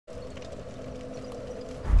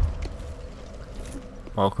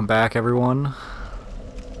Welcome back, everyone.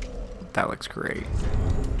 That looks great.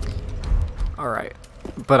 Alright,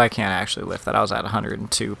 but I can't actually lift that. I was at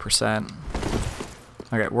 102%.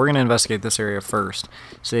 Okay, we're going to investigate this area first,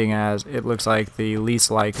 seeing as it looks like the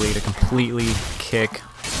least likely to completely kick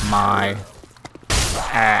my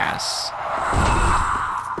ass.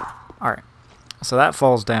 Alright, so that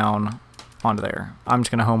falls down onto there. I'm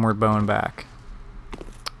just going to homeward bone back,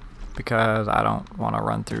 because I don't want to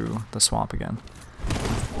run through the swamp again.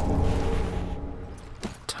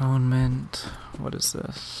 Atonement. What is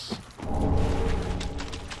this?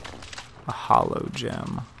 A hollow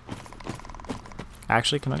gem.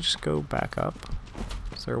 Actually, can I just go back up?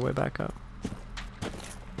 Is there a way back up?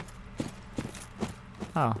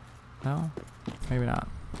 Oh, no? Maybe not.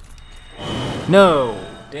 No!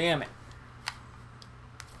 Damn it!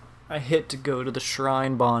 I hit to go to the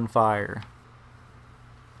shrine bonfire.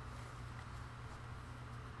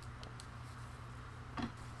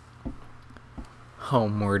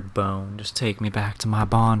 Homeward bone, just take me back to my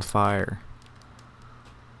bonfire.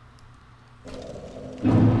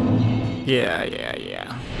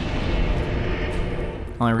 Yeah.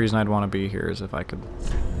 Only reason I'd want to be here is if I could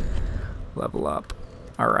level up.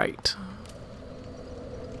 Alright.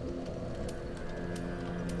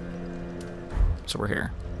 So we're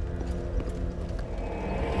here.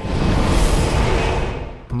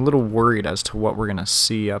 I'm a little worried as to what we're gonna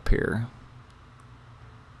see up here.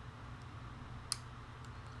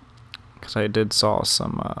 Because I did saw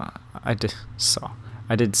some, I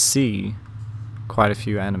did see quite a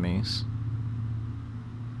few enemies.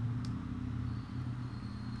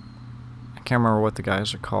 I can't remember what the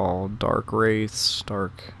guys are called. Dark Wraiths,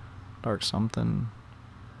 dark something.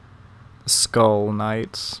 The Skull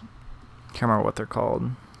Knights. Can't remember what they're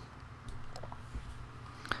called.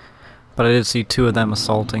 But I did see two of them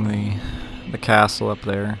assaulting the castle up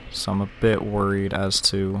there, so I'm a bit worried as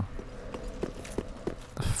to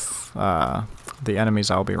the enemies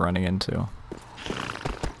I'll be running into.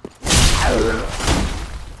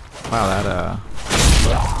 Wow, that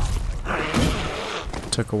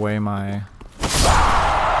took away my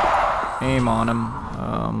aim on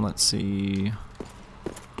him. Let's see.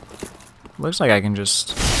 Looks like I can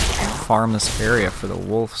just farm this area for the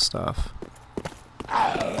wolf stuff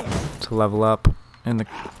to level up in the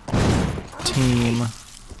team.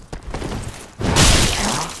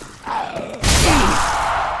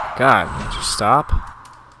 God, would you stop?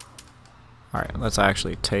 Alright, let's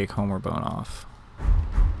actually take Homeward Bone off.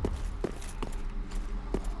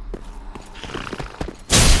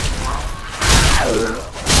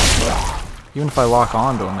 Even if I lock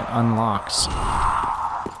onto him, it unlocks.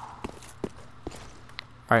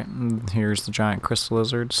 Alright, here's the giant crystal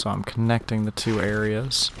lizard, so I'm connecting the two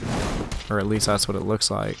areas. Or at least that's what it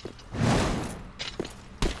looks like.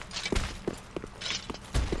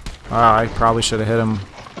 Wow, I probably should have hit him.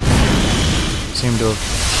 Seemed to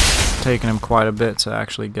have taken him quite a bit to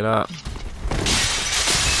actually get up.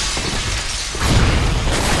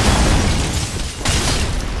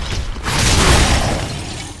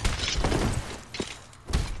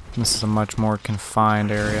 This is a much more confined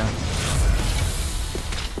area.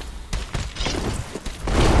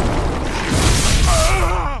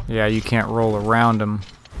 Yeah, you can't roll around him.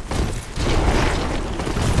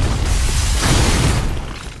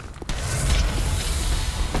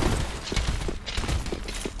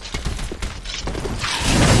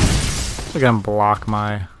 Look at him block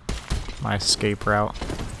my escape route.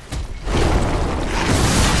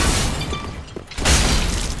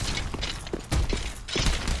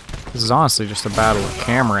 This is honestly just a battle of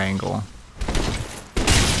camera angle.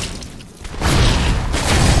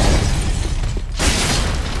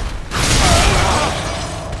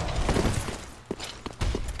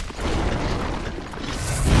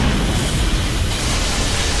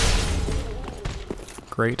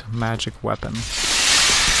 Great magic weapon.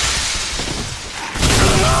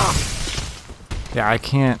 Yeah, I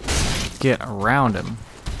can't get around him.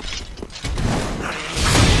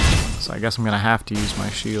 So I guess I'm gonna have to use my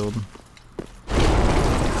shield.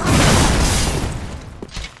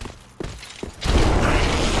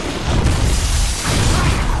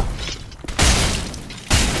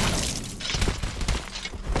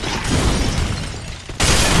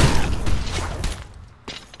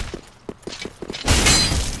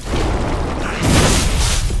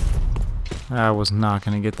 I was not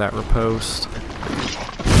gonna get that riposte.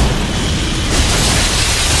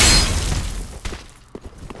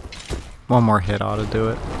 One more hit ought to do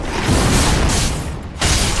it.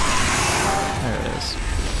 There it is.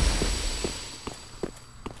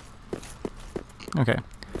 Okay.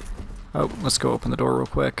 Oh, let's go open the door real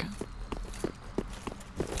quick.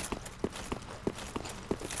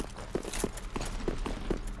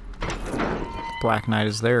 Black Knight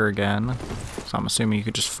is there again. So I'm assuming you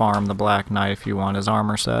could just farm the Black Knight if you want his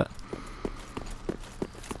armor set.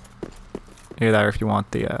 Either that or if you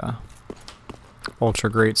want the Ultra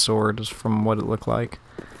Great Sword, is from what it looked like.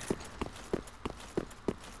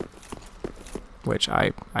 Which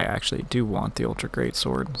I actually do want the Ultra Great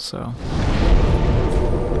Sword, so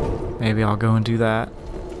maybe I'll go and do that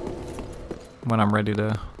when I'm ready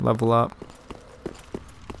to level up.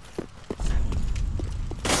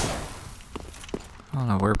 I don't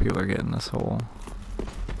know where people are getting this whole...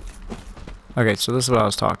 Okay, so this is what I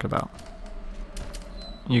was talking about.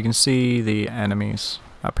 You can see the enemies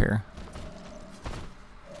up here.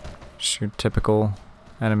 Just your typical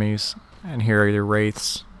enemies. And here are your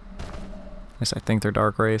wraiths. At least I think they're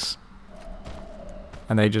Dark Wraiths.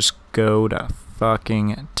 And they just go to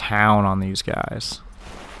fucking town on these guys.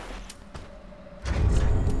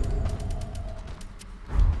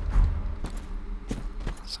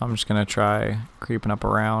 So I'm just gonna try creeping up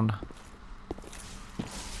around.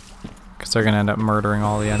 Because they're gonna end up murdering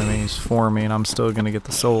all the enemies for me, and I'm still gonna get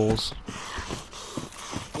the souls.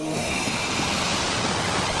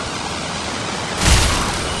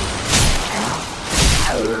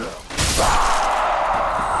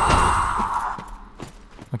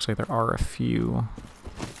 Looks like there are a few.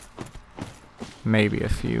 Maybe a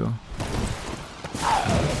few.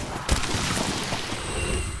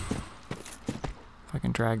 If I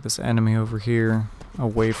can drag this enemy over here,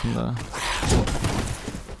 away from the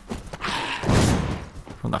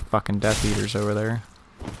fucking Death Eaters over there.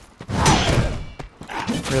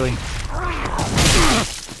 Really?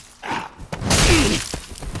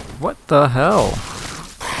 What the hell?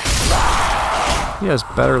 He has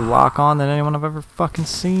better lock on than anyone I've ever fucking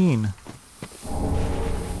seen.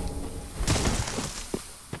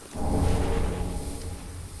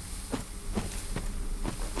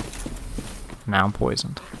 Now I'm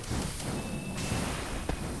poisoned.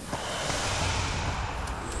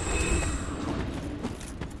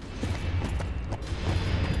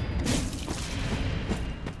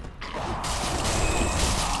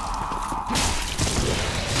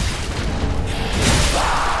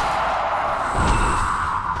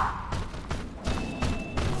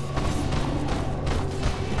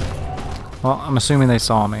 Well, I'm assuming they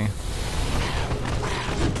saw me.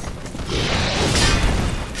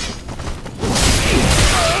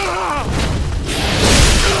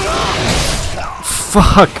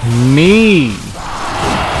 Fuck me!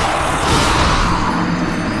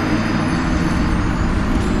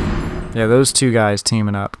 Yeah, those two guys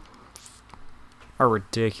teaming up are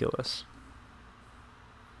ridiculous.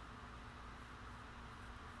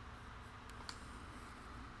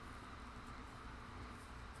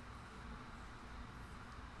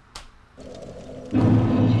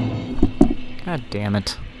 God damn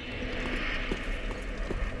it.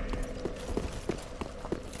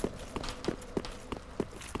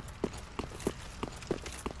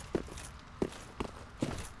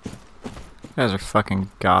 You guys are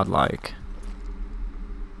fucking godlike.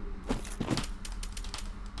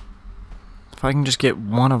 If I can just get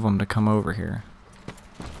one of them to come over here.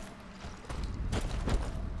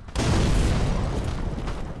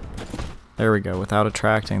 There we go, without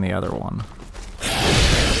attracting the other one.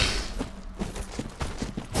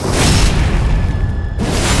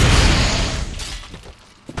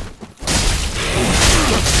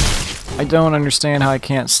 I don't understand how I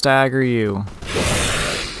can't stagger you.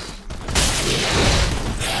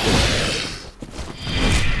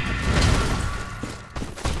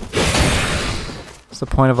 What's the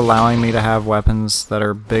point of allowing me to have weapons that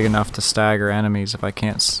are big enough to stagger enemies if I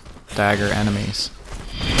can't stagger enemies?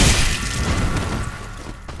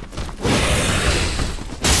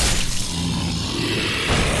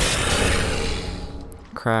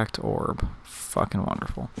 Cracked orb. Fucking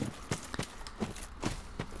wonderful.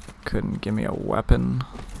 Couldn't give me a weapon.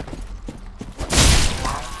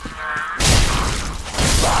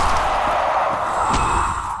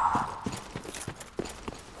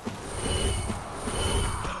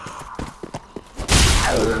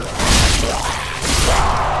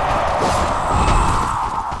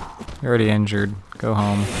 You're already injured. Go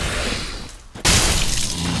home.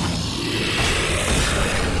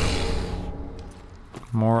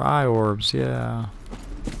 More eye orbs, yeah.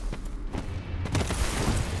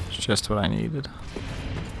 It's just what I needed.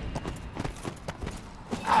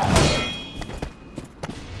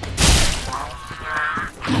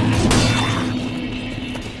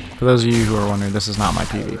 For those of you who are wondering, this is not my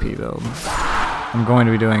PvP build. I'm going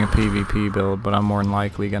to be doing a PvP build, but I'm more than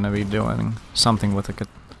likely going to be doing something with the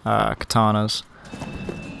katanas.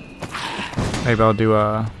 Maybe I'll do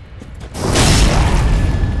a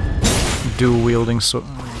dual wielding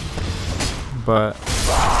but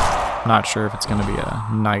I'm not sure if it's going to be a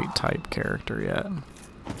knight type character yet.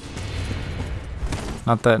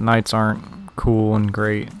 Not that knights aren't cool and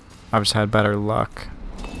great, I've just had better luck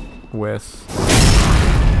with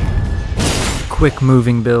quick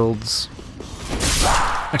moving builds.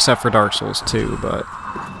 Except for Dark Souls 2, but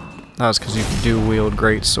that was because you could dual wield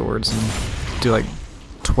great swords and do like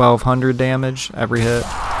 1200 damage every hit.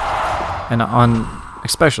 And on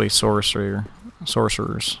especially sorcerers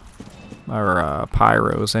or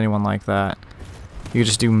pyros, anyone like that, you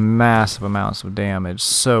just do massive amounts of damage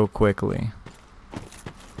so quickly.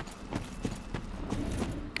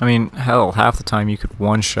 I mean, hell, half the time you could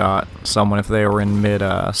one-shot someone if they were in mid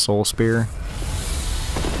soul spear.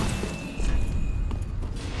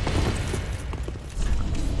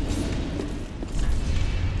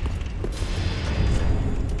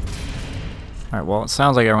 Alright, well, it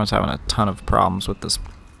sounds like everyone's having a ton of problems with this,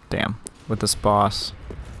 with this boss.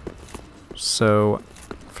 So,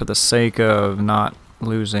 for the sake of not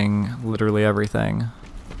losing literally everything,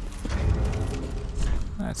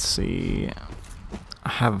 let's see,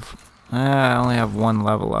 I only have one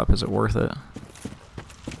level up, is it worth it?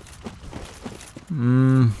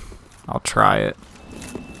 I'll try it.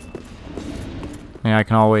 I mean, I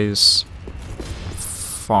can always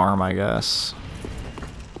farm, I guess.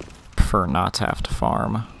 Prefer not to have to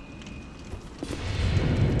farm.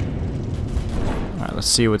 Alright, let's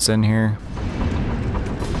see what's in here.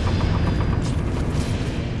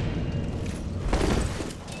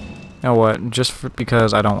 You know what, just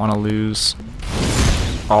because I don't want to lose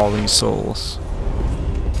all these souls.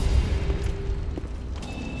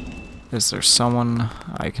 Is there someone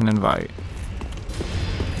I can invite?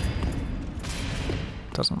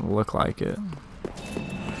 Doesn't look like it.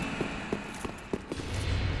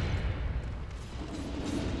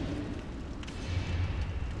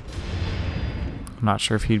 I'm not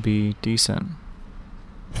sure if he'd be decent.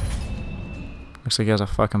 Looks like he has a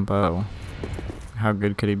fucking bow. How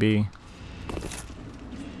good could he be?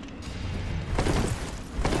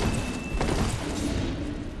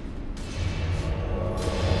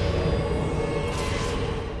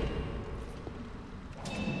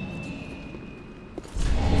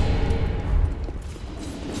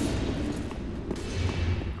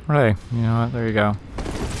 Right, you know what? There you go.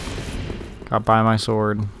 Got by my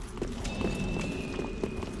sword.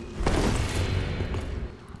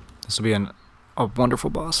 This will be a wonderful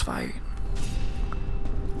boss fight.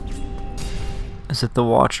 Is it the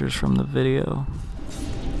watchers from the video?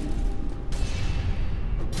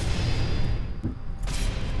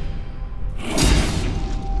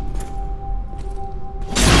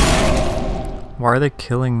 Why are they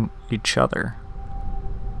killing each other?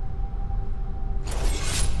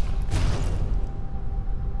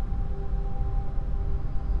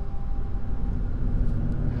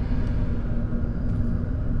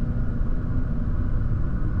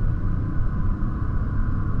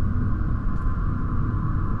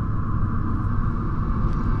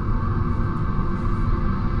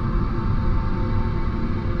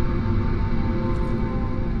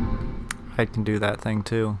 I can do that thing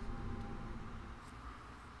too.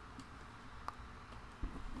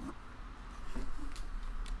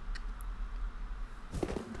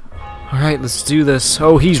 Alright, let's do this.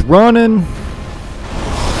 Oh, he's running!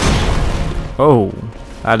 Oh,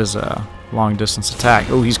 that is a long distance attack.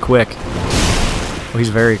 Oh, he's quick. Oh, he's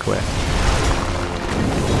very quick.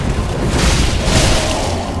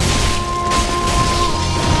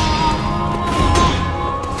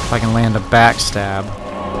 If I can land a backstab.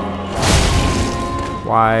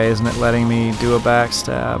 Why isn't it letting me do a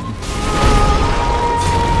backstab?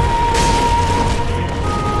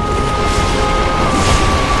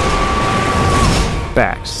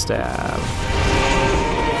 Backstab.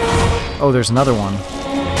 Oh, there's another one.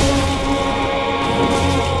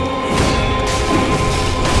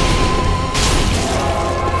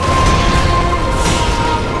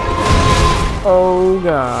 Oh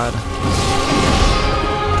God.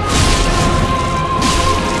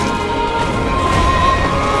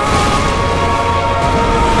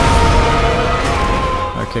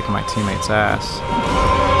 They're kicking my teammate's ass.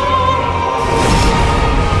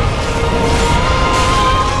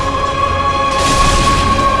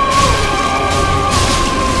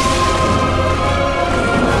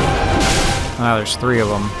 Now there's 3 of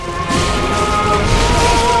them.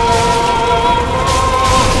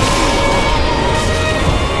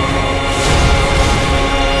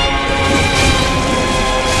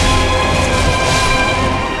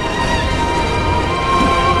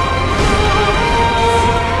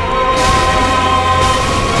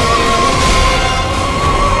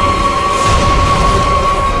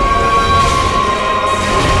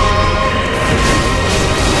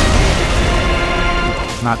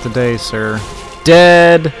 Not today, sir.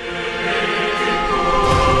 Dead!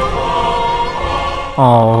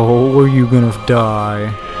 Oh, are you gonna die?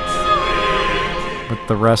 But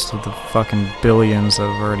the rest of the fucking billions have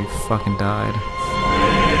already fucking died.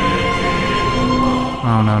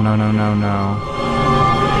 Oh no, no, no, no, no.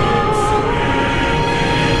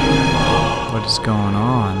 What is going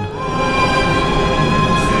on?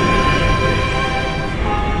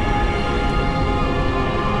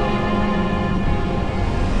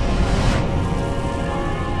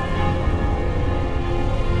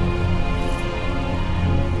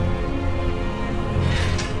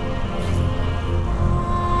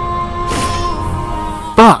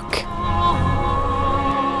 Fuck!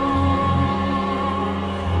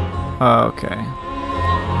 Okay.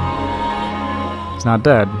 He's not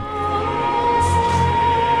dead.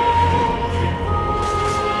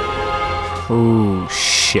 Ooh,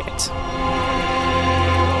 shit.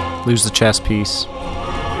 Lose the chest piece.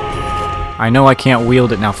 I know I can't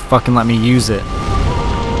wield it, now fucking let me use it.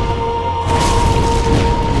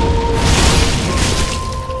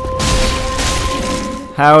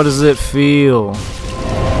 How does it feel?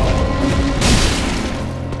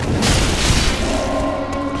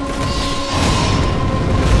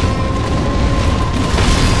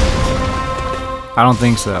 I don't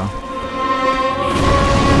think so.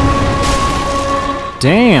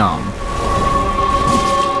 Damn!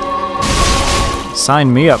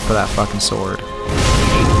 Sign me up for that fucking sword.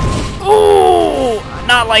 Ooh!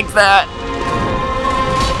 Not like that!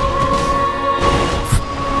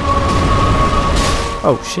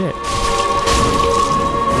 Oh shit.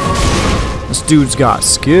 This dude's got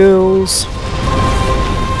skills.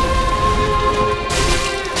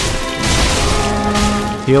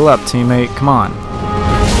 Heal up, teammate. Come on.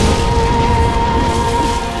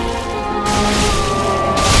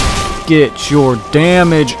 Get your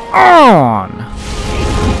damage on!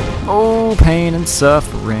 Oh, pain and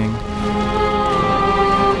suffering.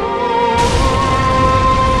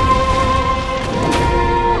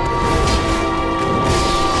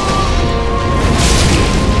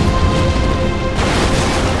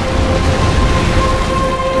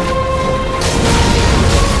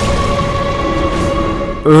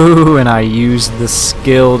 Ooh, and I used the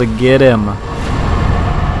skill to get him.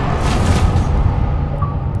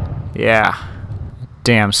 Yeah.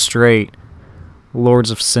 Damn straight. Lords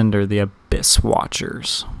of Cinder, the Abyss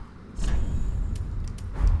Watchers.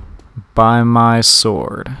 By my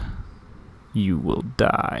sword, you will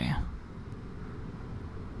die.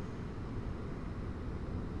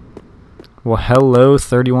 Well, hello,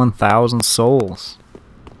 31,000 souls.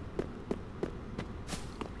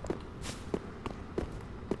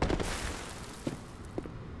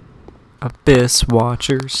 Abyss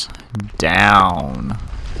Watchers down.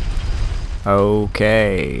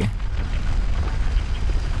 Okay.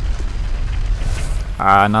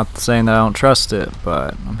 Not saying that I don't trust it,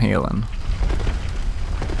 but I'm healing.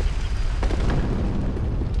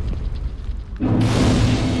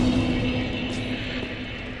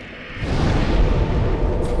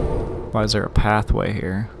 Why is there a pathway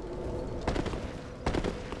here?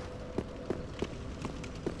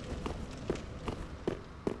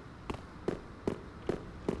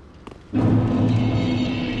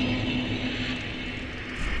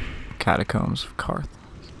 Catacombs of Carth.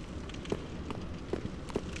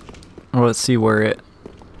 Well, let's see where it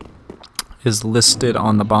is listed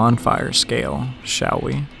on the bonfire scale, shall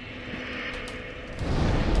we?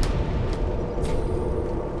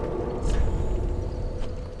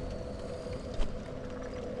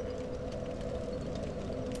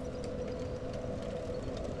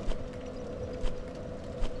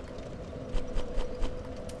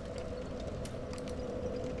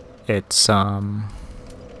 It's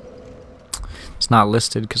not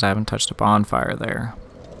listed because I haven't touched a bonfire there.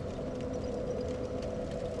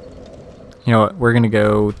 You know what, we're gonna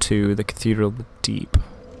go to the Cathedral of the Deep.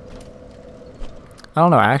 I don't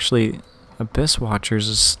know, actually, Abyss Watchers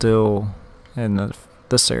is still in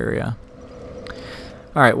this area.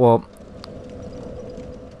 Alright, well,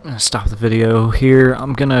 I'm gonna stop the video here.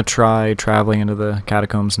 I'm gonna try traveling into the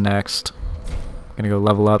catacombs next. I'm gonna go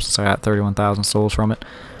level up since I got 31,000 souls from it.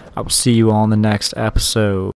 I will see you all in the next episode.